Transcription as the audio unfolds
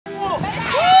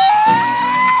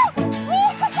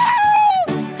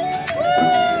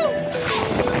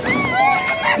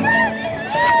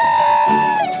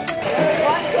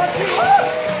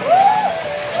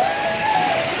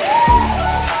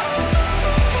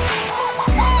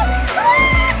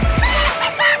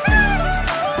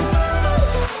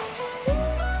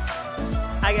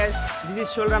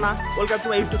Sohel Rana, welcome to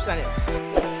my YouTube channel.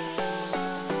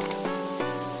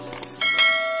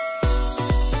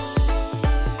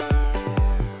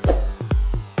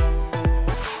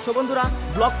 So বন্ধুরা,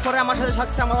 blog ফরে আমার সাথে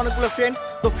থাকছে আমার অনেকগুলো ফ্রেন্ড।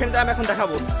 তো ফ্রেন্ডদের আমি এখন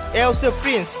দেখাবো। এ হচ্ছে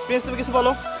প্রিন্স। প্রিন্স, তুমি কিছু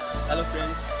বলো। Hello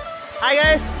friends. Hi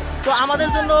guys. তো আমাদের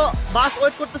জন্য বাস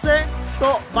ওয়েট করতেছে। তো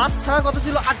বাস ছাড়ার কথা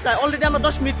ছিল 8টায়, অলরেডি আমরা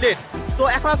 10 মিনিট লেট। তো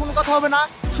এখন আর কোনো কথা হবে না,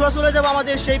 সোজা চলে যাবো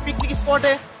আমাদের সেই পিকনিক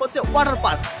স্পটে, হচ্ছে water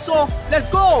park. So let's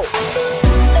go.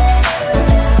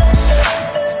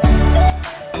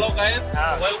 Hello guys,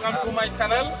 welcome to my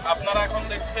channel. আপনারা এখন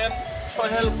দেখছেন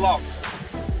সোহেল ব্লগস।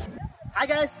 Hi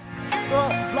guys. তো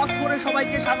ব্লগ 4 এ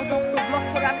সবাইকে স্বাগতম। তো ব্লগ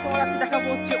 4 এ আমি তোমাদের আজকে দেখাবো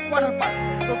হচ্ছে ওয়াটার পার্ক।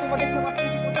 তো তোমরা দেখতে পাচ্ছ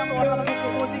আমরা ওয়াটার পার্কে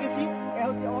পৌঁছে গেছি। এই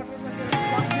হচ্ছে ওয়াটার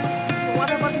পার্কের। তো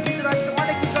ওয়াটার পার্কের ভিতরে আজকে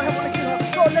অনেক কিছু হবে, অনেক কিছু হবে।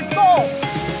 So let's go.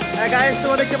 গাইস,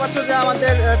 তোমরা দেখতে পাচ্ছ যে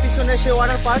আমাদের পিছনে সেই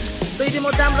ওয়াটার পার্ক। তো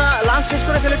ইতিমধ্যে আমরা লাঞ্চ শেষ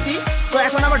করে ফেলেছি। তো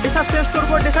এখন আমরা ড্রেস চেঞ্জ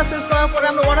করবো। ড্রেস চেঞ্জ করার পরে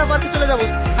আমরা ওয়াটার পার্কে চলে যাবো।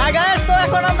 হাই গাইস, তো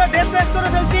এখন আমরা ড্রেস চেঞ্জ করে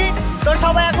ফেলছি। তো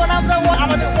সবাই এখন আমরা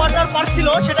আমাদের ওয়াটার পার্ক ছিল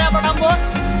সেটা আমরা নামবো।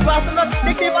 তো তোমরা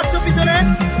দেখতেই পাচ্ছ পিছনে।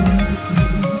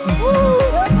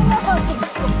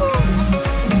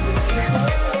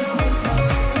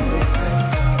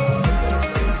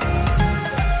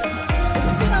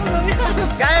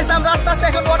 গাইস, আমরা আস্তে আস্তে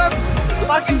এখন ওয়াটার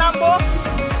পার্কে নামবো।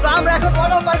 তো আমরা এখন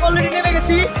ওয়াটার পার্ক অলরেডি নেমে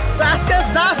গেছি। তো আজকে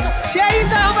জাস্ট সেই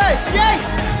এনজয় হবে, সেই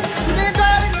শুধু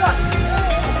এনজয় হবে।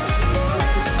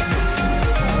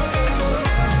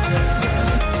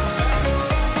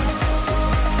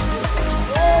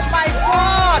 ও মাই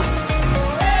গড,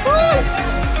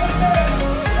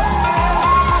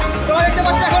 তো দেখতে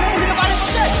পাচ্ছ এখন পুরো পানি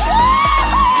পড়ছে।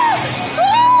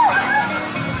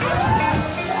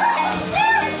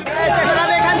 এখন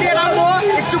আমি এখান দিয়ে নামবো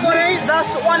একটু পরেই,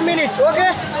 জাস্ট 1 মিনিট। ওকে,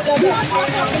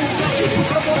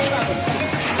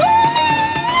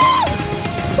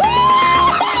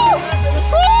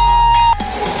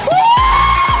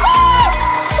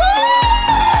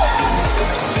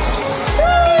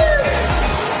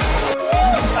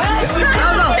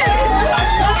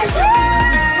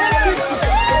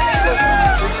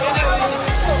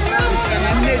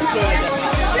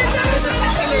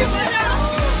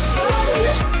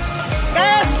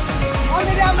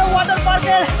 আমরা ওয়াটার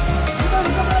পার্কের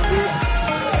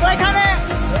এখানে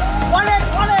অনেক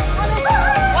অনেক অনেক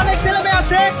অনেক ছেলে মেয়ে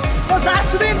আছে। তো যার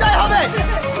শুধু এনজয় হবে।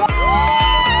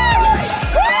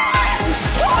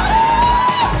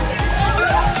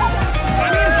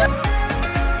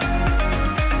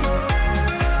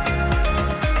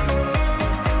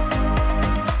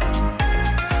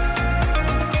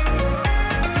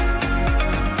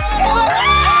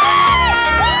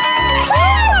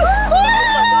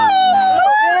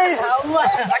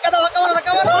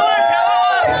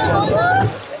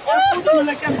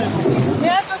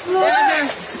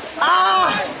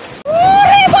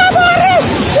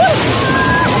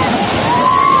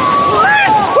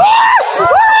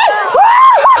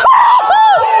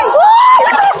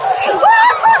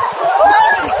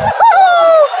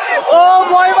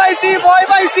 ভয়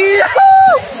পাইছি।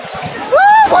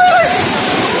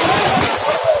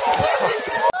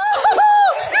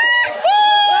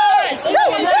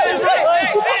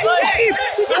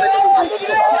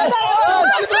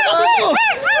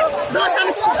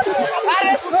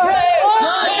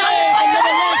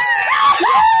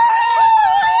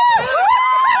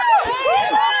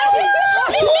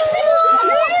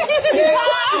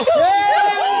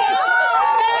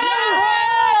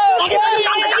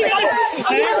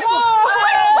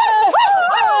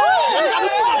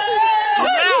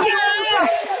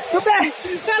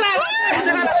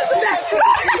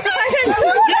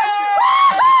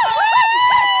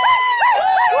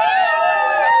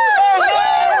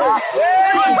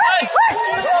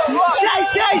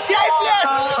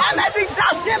 Amazing,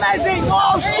 just amazing.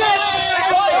 Oh shit!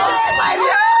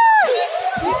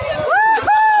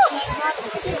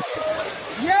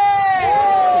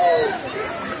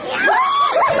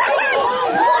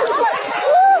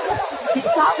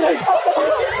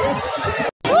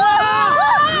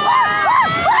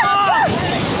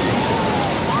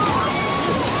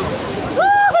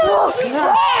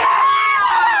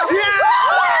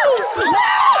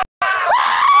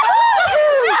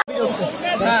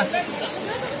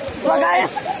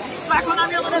 এখন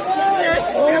আমি আমাদের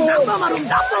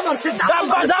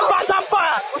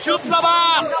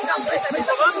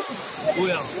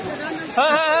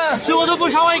শুভ দুপুর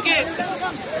সবাইকে।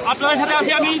 আপনাদের সাথে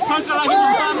আছি আমি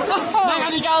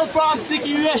মেকানিক্যাল ফ্রম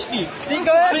সিকিউএসটি।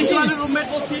 রুমমেট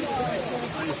করছি।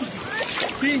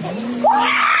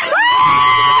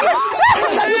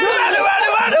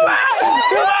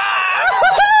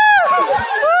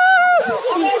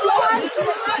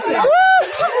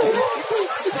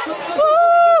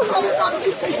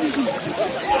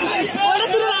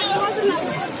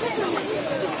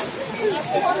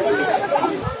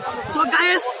 সো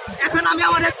গাইস এখন আমি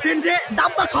আমার এক ফ্রেন্ডে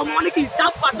ডাব্বা খাবো মানে কি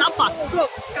ডাব্বা ডাব্বা সো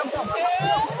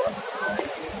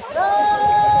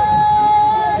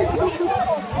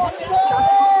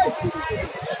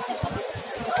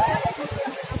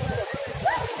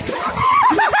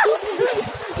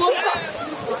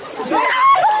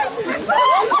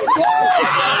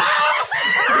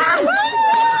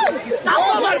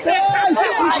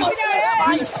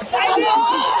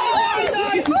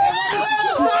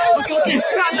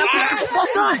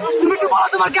তুমি একটু বলো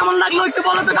তোমার কেমন লাগলো একটু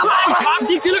বলো তো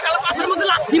ঠিক ছিল কাল পাশের মধ্যে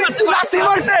লাথি মারছে লাথি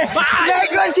মারছে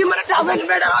ফ্রিকোয়েন্সি মানে doesn't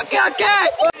matter okay okay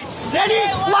ready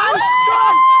 1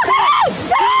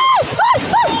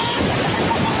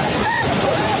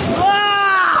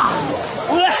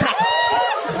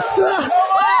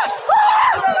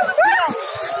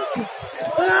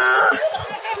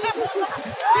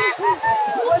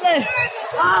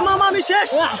 মামা আমি শেষ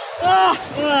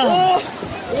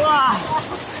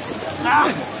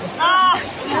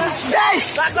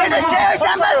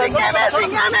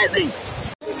amazing.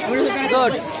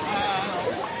 Good.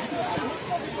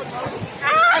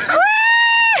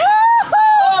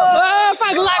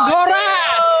 পাগলা ঘোড়া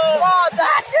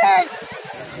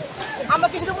আমরা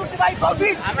কিছু বলছি ভাই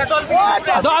ডলফিন আমরা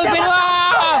dolphin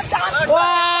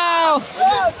wow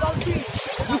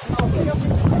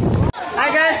Hi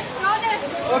guys.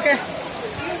 Okay,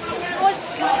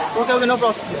 no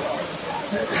problem.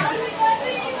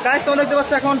 Guys, তোমরা দেখতে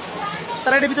পাচ্ছ এখন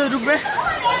তারা এটার ভিতরে ঢুকবে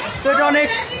তো এটা অনেক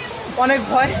অনেক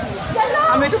ভয়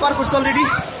আমি একটু পার করছি অলরেডি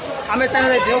আমি চাইনা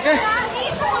যাইতে ওকে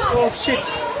ও shit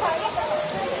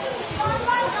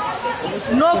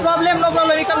no problem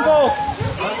you can go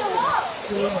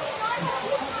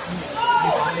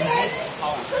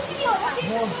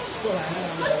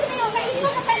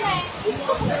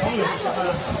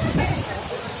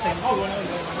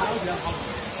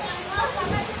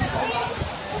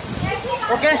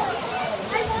Okay.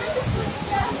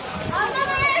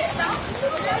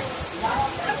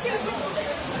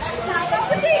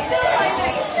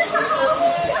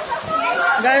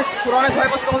 Guys, পুরো অনেক ভয়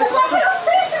পাচ্ছি তোমাদের পাচ্ছ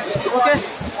ওকে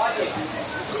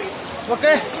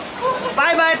okay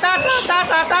bye bye tata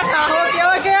tata tata ওকে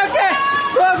ওকে ওকে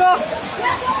গো গো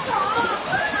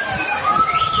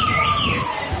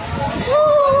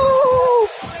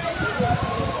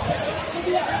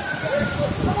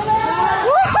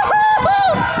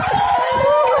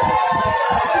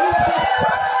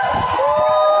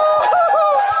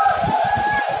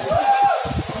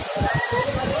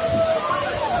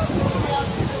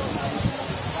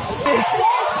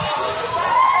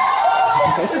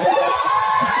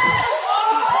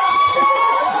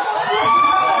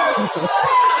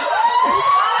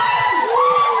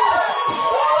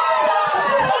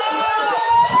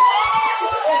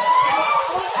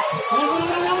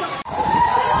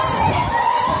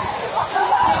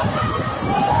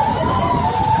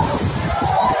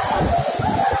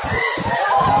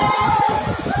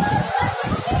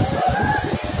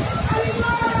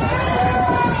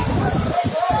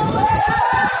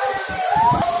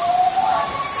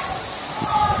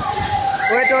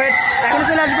wait এখন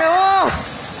চলে আসবে ও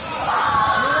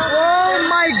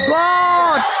মাই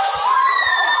god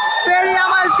very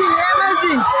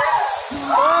amazing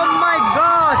oh my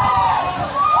god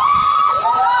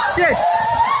shit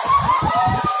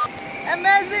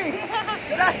amazing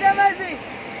just amazing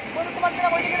বলো তোমার জন্য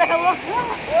ওইদিকে দেখাবো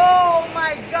oh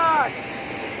my god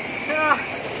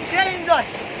share enjoy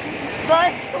ভাই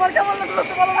তোমার কেমন লাগলো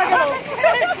তো বলো না কেন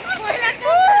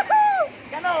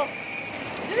কেন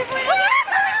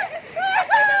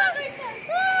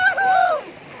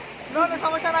No,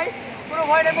 সমস্যা নাই কোনো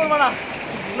ভয় নেই করবো না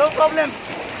নো প্রবলেম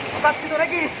যাচ্ছি তো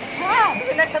নাকি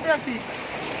একসাথে আছি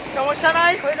সমস্যা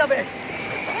নাই হয়ে যাবে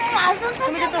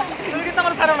তুমি কিন্তু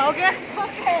আমার ছাড়ো না ওকে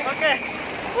ওকে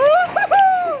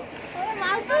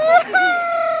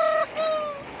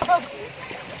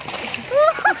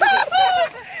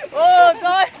ও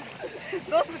জয়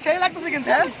দোস্ত সেই লাগতেছে কিন্তু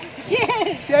হ্যাঁ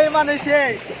সেই মানে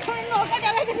সেই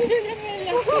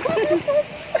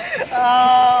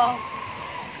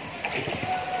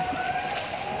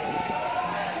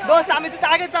দোস্ত আমি যদি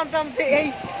আগে জানতাম যে এই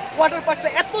ওয়াটার পার্কটা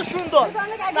এত সুন্দর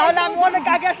তাহলে আমি অনেক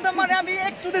আগে আসতাম মানে আমি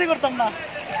একটু দেরি করতাম না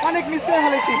অনেক মিস করে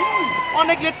ফেলেছি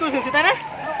অনেক লেট করে ফেলছি তাই না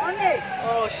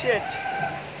ও শিট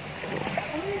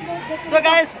সো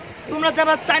গাইস তোমরা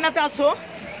যারা চায়নাতে আছো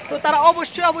তো তারা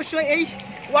অবশ্যই এই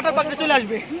ওয়াটার পার্কটা চলে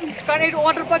আসবে কারণ এই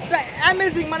ওয়াটার পার্কটা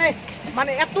অ্যামেজিং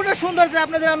মানে এতটা সুন্দর যে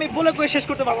আপনাদের আমি বলে কয়ে শেষ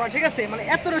করতে পারবো না ঠিক আছে মানে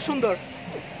এতটা সুন্দর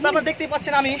তারপর দেখতেই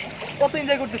পাচ্ছেন আমি কত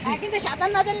এনজয় করতেছি কিন্তু সাঁতার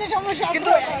না জানলে সমস্যা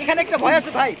কিন্তু এখানে একটা ভয়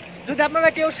আছে ভাই যদি আপনারা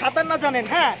কেউ সাঁতার না জানেন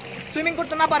হ্যাঁ সুইমিং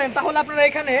করতে না পারেন তাহলে আপনারা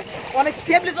এখানে অনেক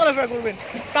সেফলি চলাফেরা করবেন,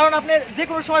 কারণ আপনার যে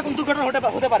কোনো সময় কোনো দুর্ঘটনা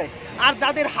হতে পারে। আর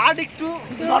যাদের হার্ট একটু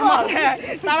নর্মাল, হ্যাঁ,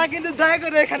 তারা কিন্তু দয়া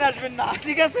করে এখানে আসবেন না,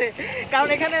 ঠিক আছে? কারণ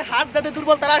এখানে হার্ট যাদের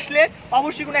দুর্বল তারা আসলে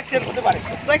অবশ্যই কোনো অ্যাক্সিডেন্ট হতে পারে।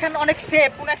 তো এখানে অনেক সেফ,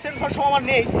 কোনো অ্যাক্সিডেন্ট হওয়ার সম্ভাবনা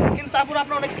নেই, কিন্তু তারপর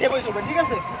আপনারা অনেক সেফ হয়ে চলবেন, ঠিক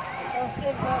আছে?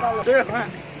 হ্যাঁ।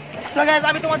 সো গাইস,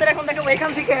 আমি তোমাদের এখন দেখাবো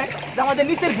এখান থেকে যে আমাদের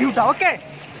নিচের ভিউটা। ওকে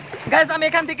গাইস, আমি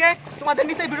এখান থেকে তোমাদের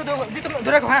নিচের ভিউ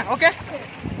ধরে রাখো। হ্যাঁ, ওকে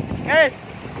গাইস,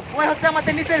 ওই হচ্ছে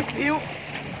আমাদের নিচের ভিউ,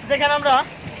 যেখানে আমরা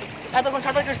এতক্ষণ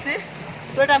সাঁতার কাটছি।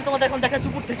 তো এটা আমি তোমাদের এখন দেখাচ্ছি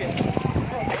উপর থেকে।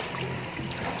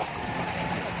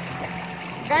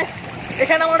 গাইস,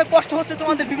 এখানে আমার অনেক কষ্ট হচ্ছে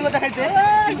তোমাদের ভিউগুলো দেখাইতে,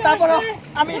 কিন্তু তারপরও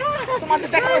আমি তোমাদের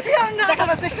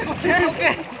দেখানোর চেষ্টা করছি। ওকে,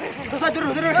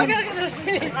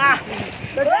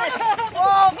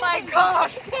 oh my god!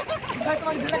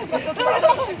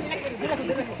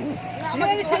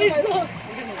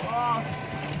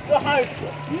 So hard.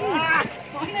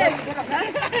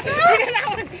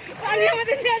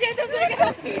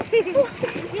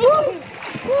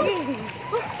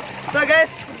 So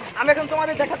guys, আমি এখন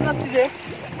তোমাদের দেখাতে যাচ্ছি যে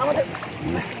আমাদের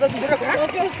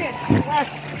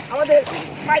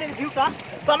বাইরের ভিউটা।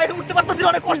 তো আমি এখন উঠতে পারতেছি,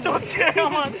 অনেক কষ্ট হচ্ছে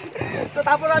আমার। তো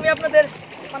তারপর আমি আপনাদের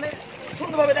মানে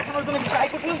সুন্দরভাবে দেখানোর জন্য ট্রাই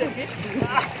করতেছি আর কি।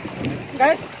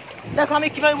 গাইস, দেখো আমি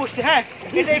কিভাবে বসছি। হ্যাঁ,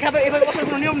 এটা এভাবে বসার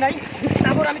কোনো নিয়ম নাই।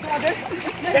 তারপর আমি তোমাদের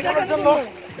দেখানোর জন্য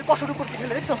কষ্টটুকু করছি।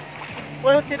 দেখছো,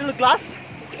 ওই হচ্ছে এটা হলো গ্লাস,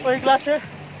 ওই গ্লাসের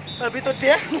ভিতর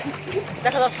দিয়ে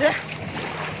দেখা যাচ্ছে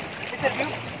নিচের ভিউ।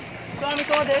 তো আমি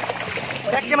তোমাদের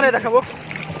ব্যাক ক্যামেরায় দেখাবো।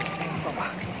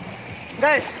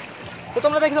 গাইস, তো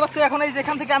তোমরা দেখতে পাচ্ছ এখন এই যে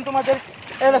এখান থেকে আমি তোমাদের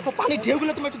দেখো পানির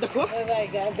ঢেউগুলো তুমি একটু দেখো।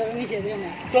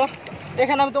 তো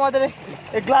এখানে আমি তোমাদের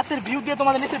এই গ্লাসের ভিউ দিয়ে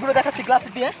তোমাদের নিচের ভিউ দেখাচ্ছি।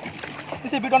 গ্লাসের দিয়ে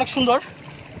নিচের ভিউটা অনেক সুন্দর।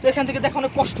 তো এখান থেকে দেখো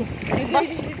অনেক কষ্ট,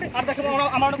 আর দেখো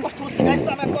আমার অনেক কষ্ট হচ্ছে। গাইস, তো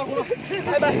আমি একবার বলো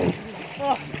বাই বাই।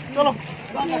 চলো,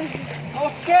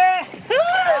 ওকে।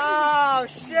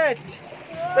 শিট,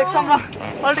 দেখছো আমরা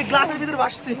অলরেডি গ্লাসের ভিতরে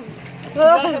ভাসছি,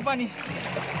 গ্লাসের পানি।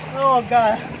 ও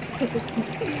গড,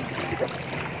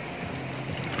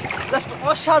 জাস্ট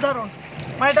অসাধারণ,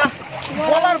 মানে এটা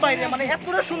বলার বাইরে, মানে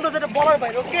এতটা সুন্দর যেটা বলার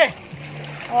বাইরে। ওকে,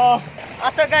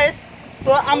 আচ্ছা গাইস,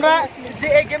 তো আমরা যে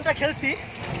এই গেমটা খেলছি,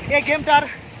 এই গেমটার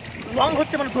লং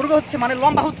হচ্ছে মানে দৈর্ঘ্য হচ্ছে মানে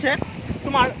লম্বা হচ্ছে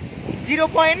তোমার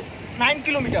 0.9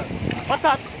 কিলোমিটার,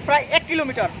 অর্থাৎ প্রায় 1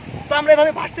 কিলোমিটার। তো আমরা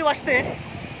এভাবে ভাসতে ভাসতে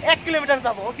 1 কিলোমিটার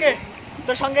যাবো। ওকে,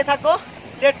 তো সঙ্গে থাকো,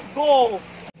 লেটস গো।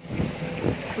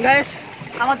 গাইস,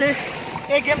 আমাদের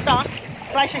এই গেমটা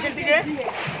প্রায় শেষের দিকে।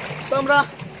 তো আমরা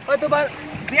হয়তো বা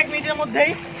 2-1 মিনিটের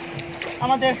মধ্যেই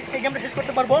আমাদের এই গেমটা শেষ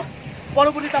করতে পারবো।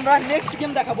 পরবর্তীতে আমরা নেক্সট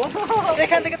গেম দেখাবো।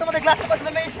 এখান থেকে তোমাদের গ্লাসের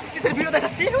মাধ্যমে কিছুর ভিডিও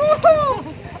দেখাচ্ছি।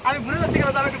 আমি ভুলে যাচ্ছি কেন,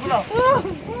 আমি একটু ভুলাও।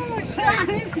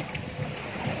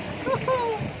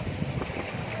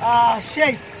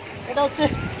 সেই এটা হচ্ছে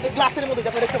গ্লাসের মধ্যে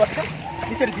আপনারা দেখতে পাচ্ছেন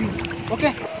নিচের ভিউ। ওকে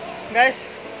গাইস,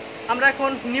 আমরা এখন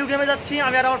নিউ গেমে যাচ্ছি,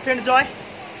 আমি আর আমার ফ্রেন্ড জয়।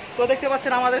 তো দেখতে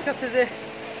পাচ্ছেন আমাদের কাছে যে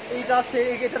এইটা আছে,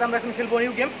 এটাতে আমরা এখন খেলবো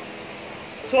নিউ গেম।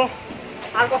 সো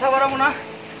আর কথা বাড়াবো না,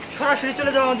 সরাসরি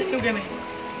চলে যাবো আমাদের নিউ গেমে।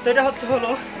 তো এটা হলো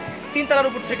 3 তলার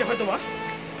উপর থেকে হয়তো বা।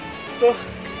 তো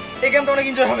এই গেমটা অনেক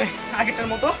এনজয় হবে আগেরটার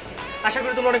মতো, আশা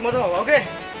করি তোমরা অনেক মজা পাবো। ওকে,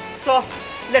 সো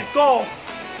লেটস গো।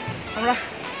 আমরা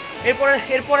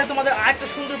এরপরে তোমাদের আরেকটা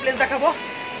সুন্দর প্লেস দেখাবো,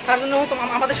 তার জন্য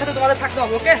আমাদের সাথে তোমাদের থাকতে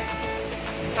হবে। ওকে,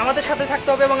 আমাদের সাথে থাকতে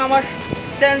হবে এবং আমার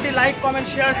চ্যানেলটি লাইক, কমেন্ট,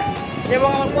 শেয়ার এবং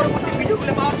আমার পরবর্তী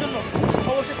ভিডিওগুলো পাওয়ার জন্য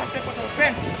অবশ্যই সাবস্ক্রাইব করতে হবে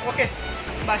friends. Okay,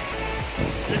 by,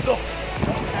 let's go.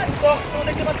 তো তোমরা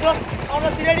দেখতে পাচ্ছ আমরা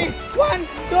ready, 1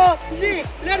 2 3,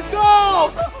 let's go.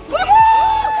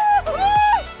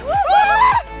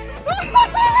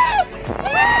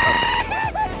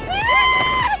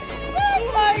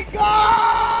 My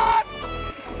God!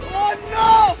 Oh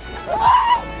no!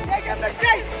 I got the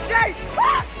shake!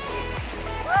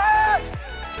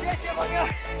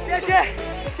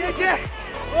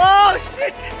 Oh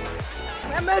shit!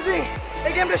 Amazing! I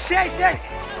got the shake!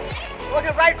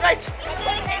 Okay, right.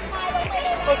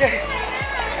 Okay,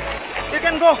 you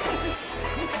can go.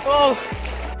 Oh,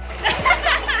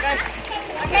 guys.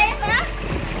 Okay, sir.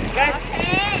 Guys,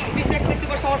 Okay. this is like the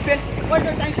our friend. Where's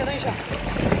your Taisha?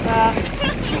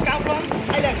 She come from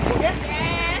Thailand, okay?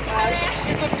 Yes.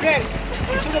 She's my friend.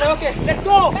 Together, okay? Let's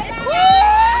go!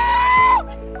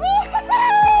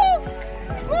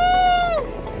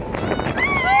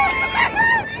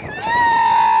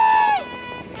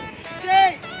 Stay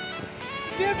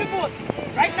beautiful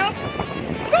right now.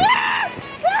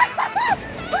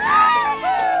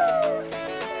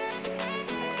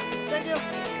 Thank you.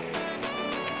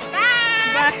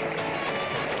 Bye.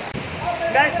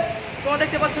 Guys, তোমরা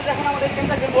দেখতে পাচ্ছ যে এখন আমাদের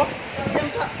গেমটা খেলবো।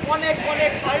 গেমটা অনেক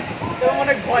হার্ড এবং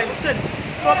অনেক ভয়, বুঝছেন?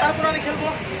 তো তারপর আমি খেলবো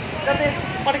যাতে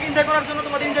অনেক এনজয় করার জন্য,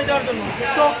 তোমাদের এনজয় দেওয়ার জন্য।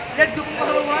 তো লেটস গো,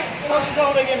 কথা বলবো না, সোজা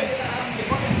হবে গেমে।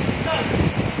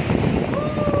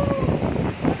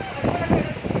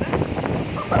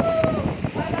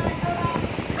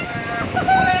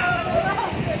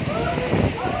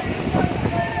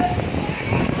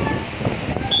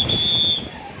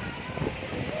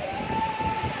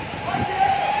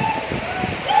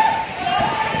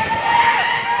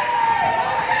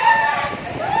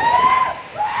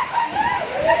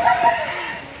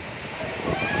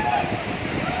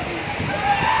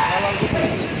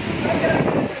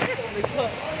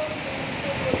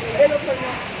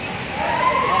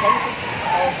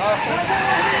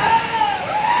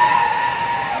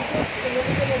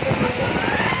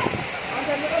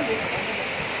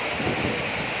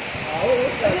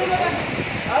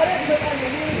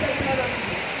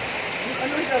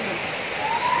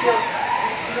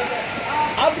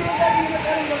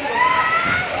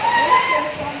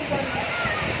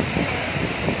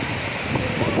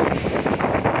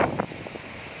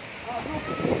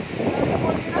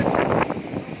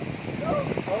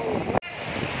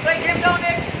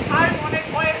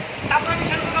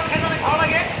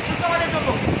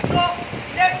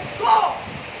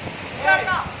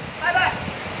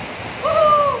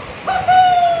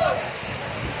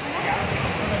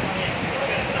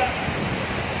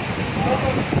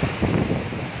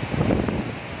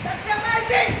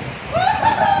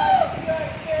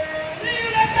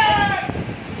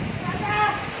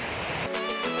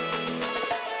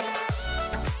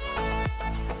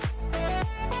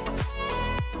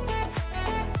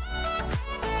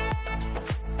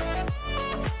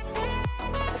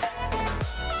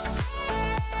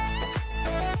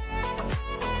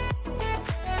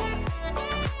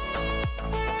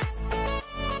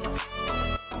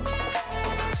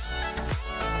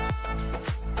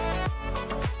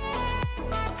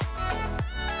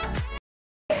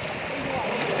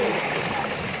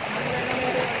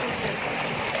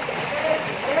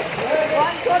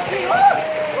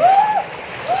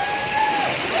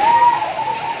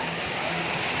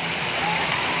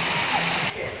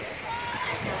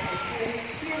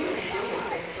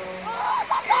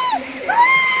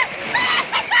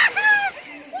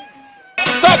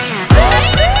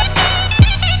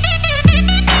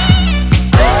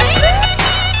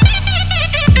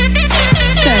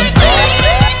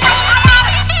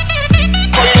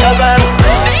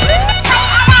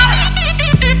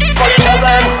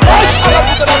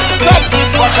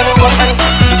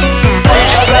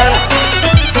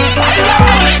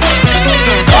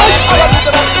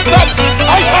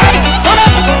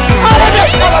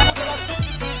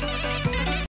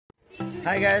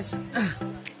 হাই গাইস,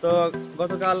 তো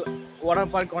গতকাল ওয়াটার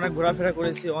পার্ক অনেক ঘোরাফেরা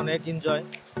করেছি, অনেক এনজয়।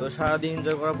 তো সারাদিন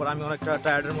এনজয় করার পর আমি অনেকটা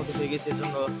টায়ার্ডের মতো হয়ে গেছি, এর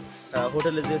জন্য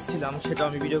হোটেলে যে ছিলাম সেটাও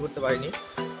আমি ভিডিও করতে পারিনি।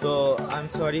 তো আই এম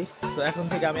সরি। তো এখন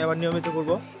থেকে আমি আবার নিয়মিত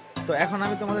করব। তো এখন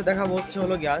আমি তোমাদের দেখাবো হচ্ছে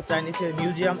হলো গিয়া চাইনিজের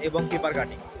মিউজিয়াম এবং পেপার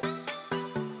কাটিং।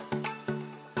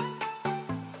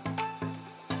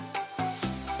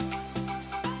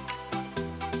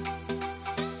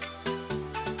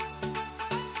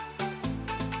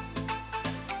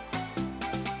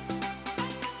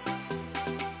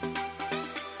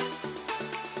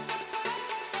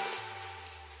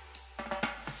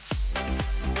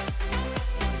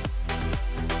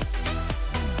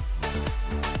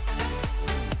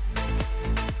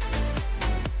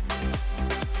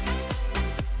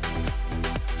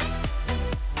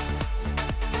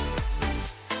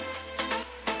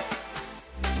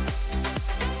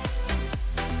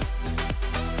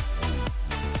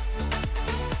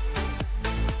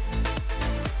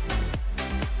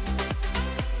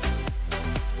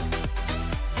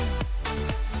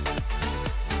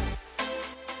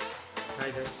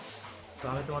 তো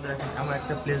আমি তোমাদের এখন এমন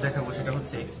একটা প্লেস দেখাবো, সেটা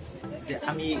হচ্ছে যে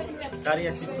আমি দাঁড়িয়ে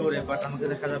আছি ফ্লোরে, বাট আমাকে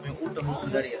দেখা যাবে উল্টো মুখ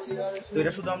দাঁড়িয়ে আছি। তো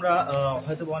এটা শুধু আমরা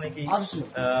হয়তো অনেকেই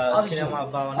সিনেমা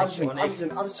বা অনেক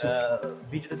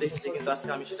ভিডিওতে দেখেছি, কিন্তু আজকে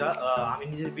আমি সেটা আমি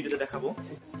নিজের ভিডিওতে দেখাবো।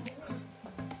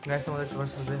 গাইস, আমাদের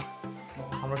যে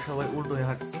আমরা সবাই উল্টো হয়ে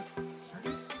হাঁটছি,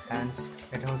 অ্যান্ড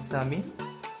এটা হচ্ছে আমি।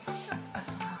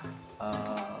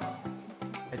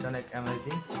 এটা অনেক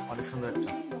অ্যামেজিং, অনেক সুন্দর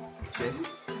একটা প্লেস।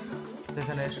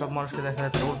 সেখানে সব মানুষকে দেখা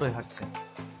যাচ্ছে উল্টোই হাঁটছে,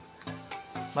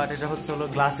 বাট এটা হচ্ছে হলো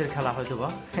গ্লাসের খেলা হয়তো বা।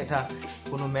 এটা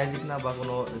কোনো ম্যাজিক না বা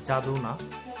কোনো জাদু না,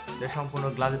 এটা সম্পূর্ণ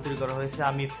গ্লাসে তৈরি করা হয়েছে।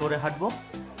 আমি ফ্লোরে হাঁটবো,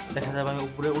 দেখা যাবে আমি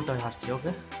উপরে উল্টো হয়ে হাঁটছি।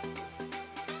 ওকে,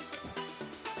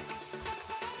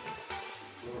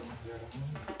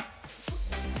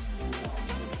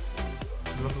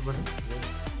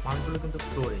 মানুষগুলো কিন্তু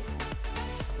ফ্লোরে,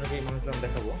 আপনাকে এই মানুষগুলো আমি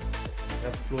দেখাবো,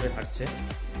 ফ্লোরে হাঁটছে।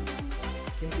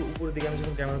 কিন্তু উপরের দিকে আমি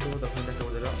যখন ক্যামেরা করবো তখন দেখা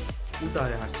বোঝা যায় উল্টা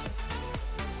হয়ে হাসছে।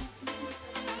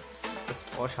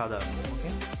 অসাধারণ। ওকে,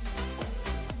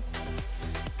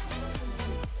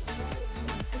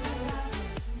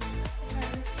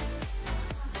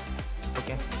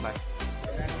 ওকে, বাই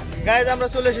গাইজ। আমরা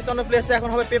চলে এসেছি অন্য প্লেসে, এখন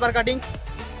হবে পেপার কাটিং।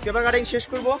 পেপার কাটিং শেষ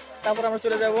করব, তারপর আমরা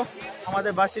চলে যাব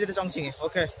আমাদের ভার্সিটিতে Chongqing A.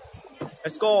 Okay,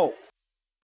 let's go.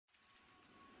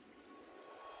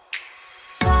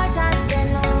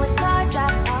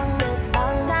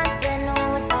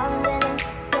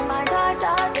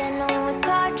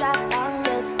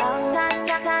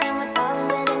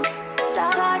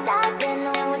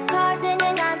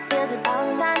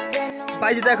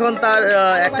 বাইজিৎ এখন তার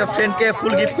একটা ফ্রেন্ডকে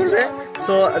ফুল গিফট করবে,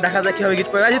 সো দেখা যাক কিভাবে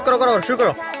গিফট করবে। বাইজিৎ করো, শুরু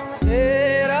করো।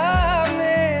 तेरा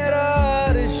मेरा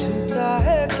रिश्ता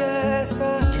है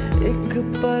कैसा, एक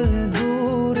पल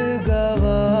दूर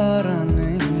गवारा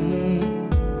नहीं,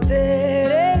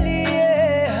 तेरे लिए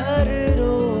हर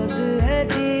रोज है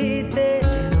जीते,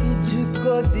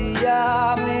 तुझको दिया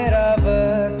मेरा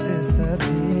वक्त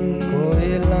सभी,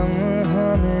 कोई लम्हा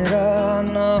मेरा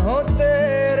ना हो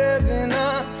तेरे बिना,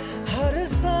 हर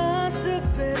सांस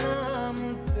पे नाम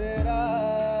तेरा।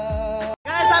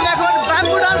 আমি এখন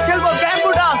ব্যাম্বু ডান্স খেলবো, ব্যাম্বু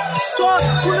ডান্স। সো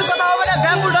কোনো কথা হবে না,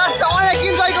 ব্যাম্বু ডান্সটা অনেক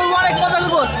এনজয় করবো, অনেক মজা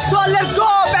করবো। So let's go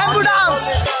bamboo dance.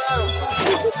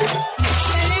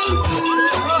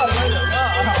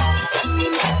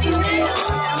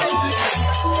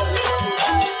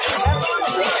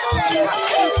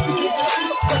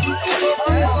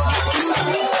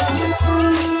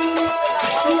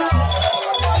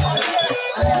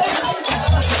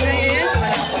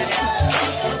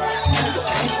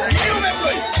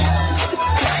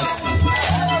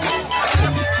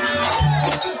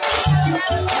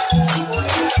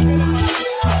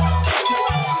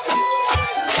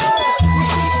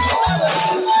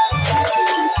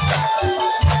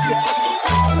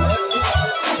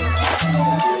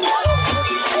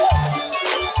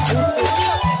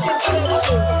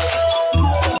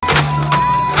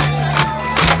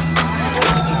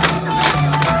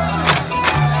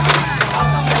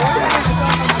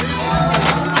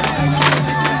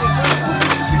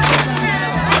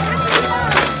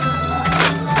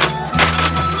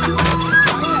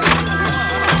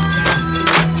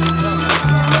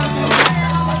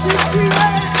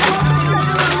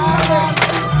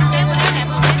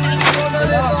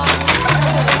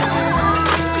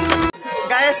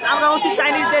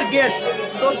 Guest,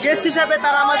 তো গেস্ট হিসাবে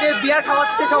তারা আমাদের বিয়ার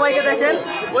খাওয়াচ্ছে সবাইকে। দেখেন,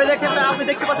 ওই দেখেন তারা, আপনি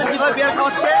দেখতে পাচ্ছেন কিভাবে বিয়ার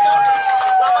খাওয়াচ্ছে।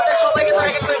 তো আমাদের সবাইকে তারা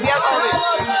এক করে বিয়ার খাওয়াবে,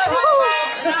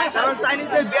 কারণ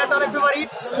চাইনিজদের বিয়ারটা অনেক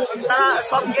ফেভারিট, তারা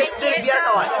সব গেস্টদের বিয়ার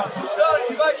খাওয়ায়।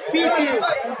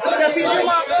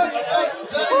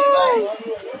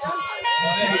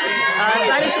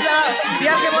 চাইনিজরা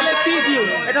বিয়ারকে বলে পিজিউ,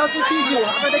 এটা হচ্ছে পিজিউ,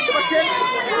 আপনারা দেখতে পাচ্ছেন।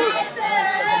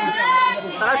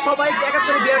 তারা সবাইকে এক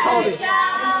করে বিয়ার খাওয়াবে।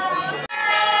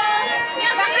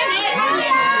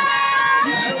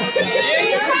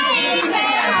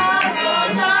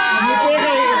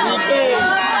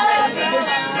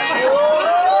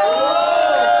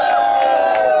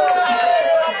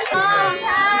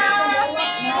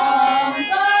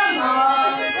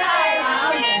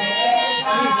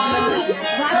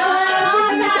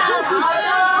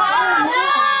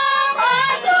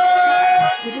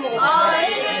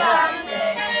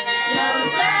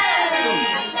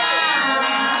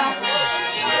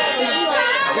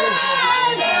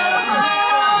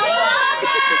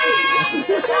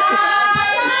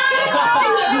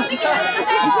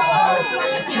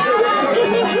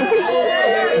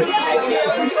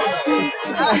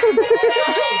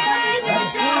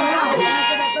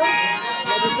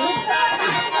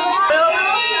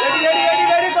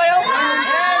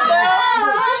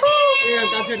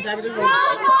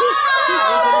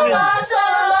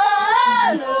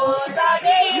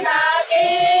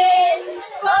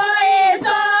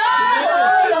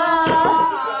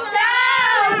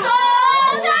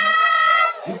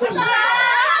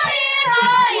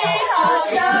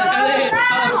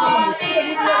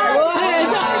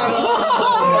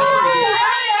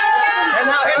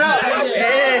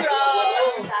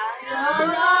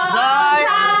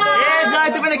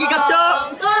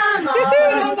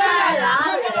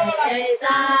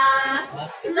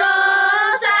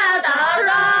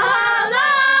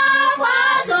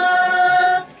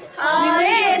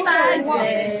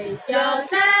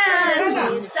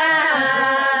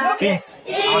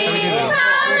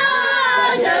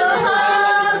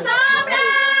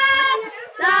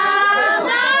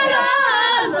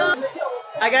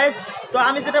 Hi guys, তো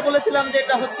আমি যেটা বলেছিলাম যে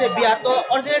এটা হচ্ছে বিয়ার, তো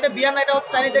অরিজিনাল এটা বিয়ার না, এটা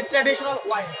হচ্ছে চাইনিজের ট্র্যাডিশনাল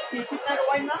ওয়াইন।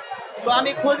 ওয়াইন না, তো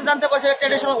আমি খোঁজ জানতে পারছি এটা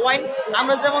ট্র্যাডিশনাল ওয়াইন।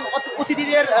 আমরা যেমন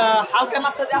অতিথিদের হালকা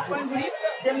নাস্তা দিয়ে আপ্যায়ন করি,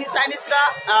 তেমনি চাইনিজরা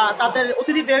তাদের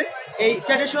অতিথিদের এই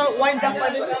ট্র্যাডিশনাল ওয়াইন দেওয়া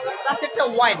একটা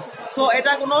ওয়াইন। সো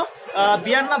এটা কোনো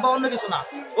বিয়ার না বা অন্য কিছু না।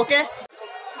 ওকে,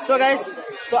 সো গাইস,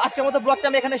 তো আজকের মতো ব্লগটা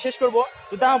আমি এখানে শেষ করবো।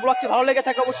 যদি আমার ব্লগটি ভালো লেগে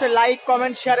থাকে অবশ্যই লাইক,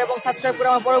 কমেন্ট, শেয়ার এবং সাবস্ক্রাইব করে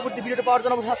আমার পরবর্তী ভিডিওটা পাওয়ার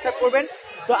জন্য সাবস্ক্রাইব করবেন।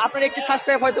 তো আপনার একটি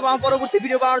সাবস্ক্রাইব হয়তো আমার পরবর্তী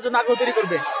ভিডিও পাওয়ার জন্য আগ্রহ তৈরি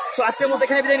করবে। সো আজকের মতো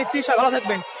এখানে বিদায় নিচ্ছি, সবাই ভালো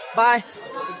থাকবেন, বাই।